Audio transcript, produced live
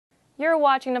You're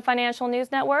watching the Financial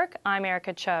News Network. I'm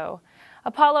Erica Cho.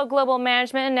 Apollo Global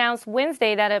Management announced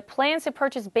Wednesday that it plans to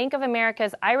purchase Bank of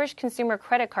America's Irish consumer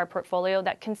credit card portfolio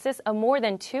that consists of more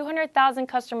than 200,000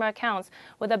 customer accounts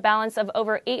with a balance of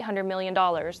over $800 million.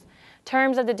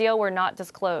 Terms of the deal were not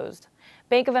disclosed.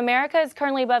 Bank of America is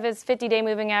currently above its 50-day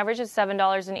moving average of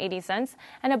 $7.80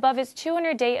 and above its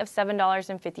 200-day of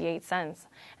 $7.58. In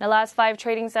the last 5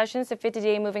 trading sessions, the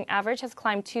 50-day moving average has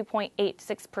climbed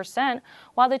 2.86%,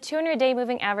 while the 200-day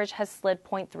moving average has slid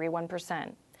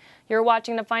 0.31%. You're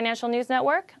watching the Financial News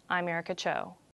Network. I'm Erica Cho.